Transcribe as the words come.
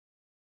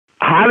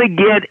How to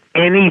get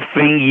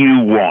anything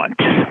you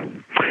want.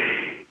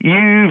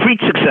 You've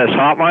reached Success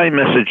Hotline,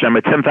 message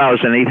number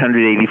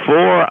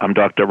 10,884. I'm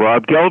Dr.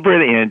 Rob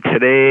Gilbert, and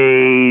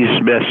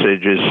today's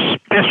message is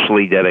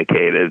specially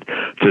dedicated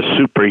to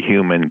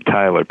superhuman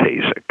Tyler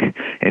Pasek.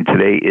 And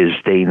today is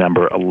day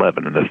number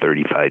 11 of the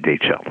 35-day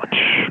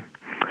challenge.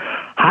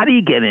 How do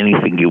you get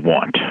anything you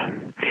want?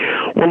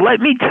 Well, let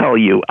me tell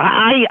you,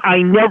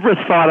 I never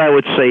thought I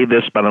would say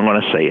this, but I'm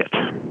going to say it.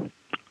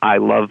 I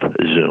love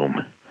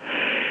Zoom.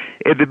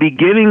 At the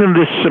beginning of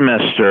this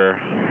semester,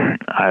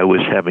 I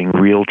was having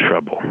real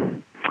trouble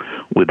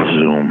with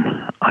Zoom.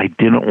 I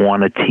didn't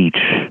want to teach.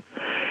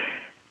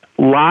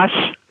 Last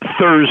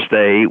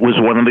Thursday was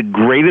one of the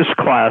greatest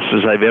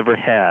classes I've ever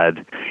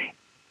had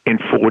in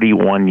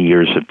 41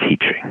 years of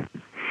teaching.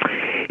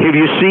 Have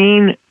you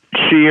seen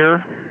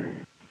Cheer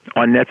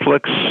on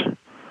Netflix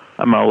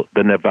about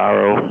the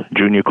Navarro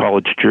Junior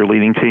College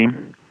cheerleading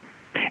team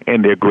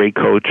and their great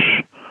coach,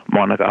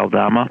 Monica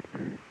Aldama?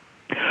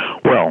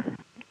 Well,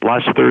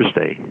 last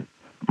Thursday,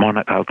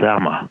 Monica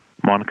Aldama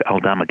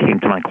came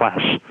to my class.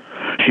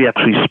 She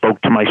actually spoke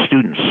to my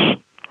students.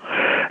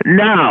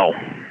 Now,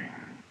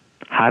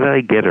 how did I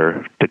get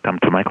her to come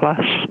to my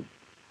class?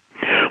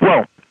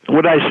 Well,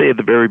 what did I say at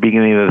the very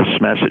beginning of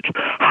this message?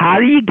 How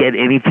do you get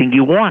anything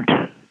you want?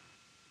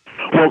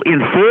 Well,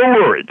 in 4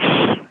 words,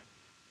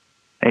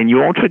 and you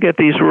won't forget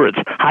these words.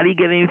 How do you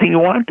get anything you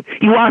want?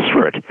 You ask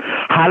for it.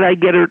 How did I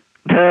get her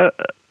to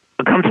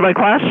come to my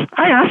class?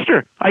 I asked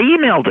her. I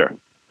emailed her.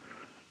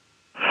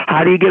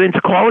 How do you get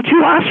into college?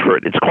 You ask for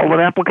it. It's called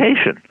an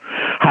application.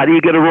 How do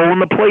you get a role in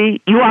the play?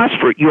 You ask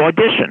for it. You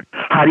audition.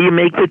 How do you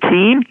make the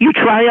team? You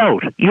try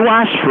out. You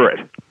ask for it.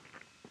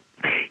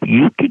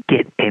 You could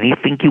get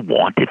anything you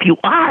want if you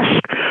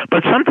ask.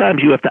 But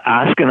sometimes you have to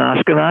ask and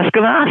ask and ask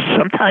and ask.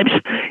 Sometimes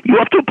you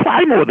have to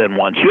apply more than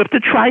once. You have to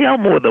try out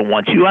more than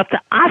once. You have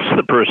to ask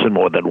the person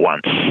more than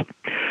once.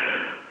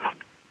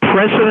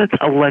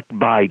 President-elect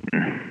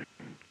Biden,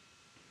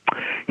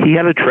 he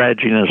had a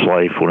tragedy in his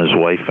life when his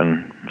wife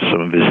and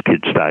some of his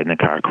kids died in a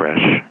car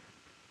crash.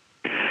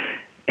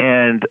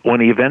 And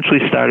when he eventually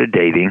started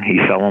dating, he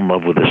fell in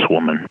love with this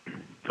woman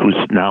who's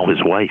now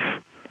his wife.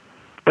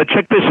 But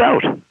check this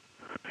out.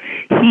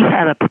 He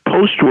had to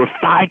propose to her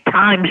 5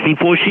 times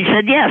before she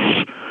said yes.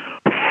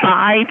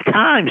 5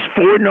 times.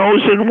 4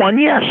 no's and 1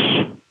 yes.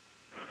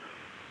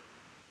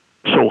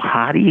 So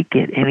how do you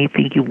get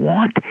anything you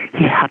want?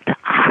 You have to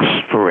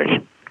ask for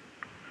it.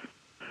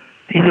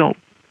 You know,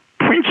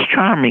 Prince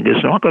Charming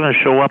is not going to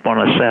show up on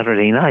a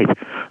Saturday night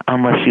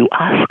unless you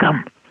ask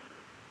him.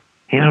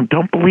 You know,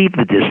 don't believe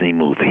the Disney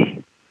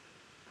movie.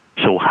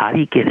 So how do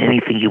you get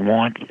anything you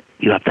want?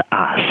 You have to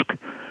ask.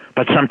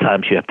 But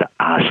sometimes you have to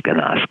ask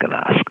and ask and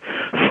ask.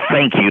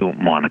 Thank you,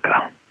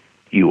 Monica.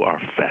 You are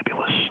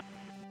fabulous.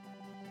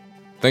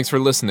 Thanks for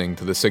listening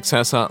to the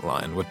Success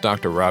Hotline with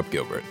Dr. Rob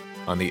Gilbert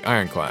on the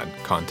Ironclad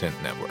Content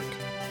Network.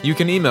 You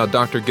can email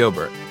Dr.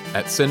 Gilbert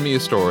at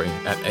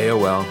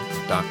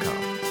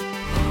sendmeastory@aol.com.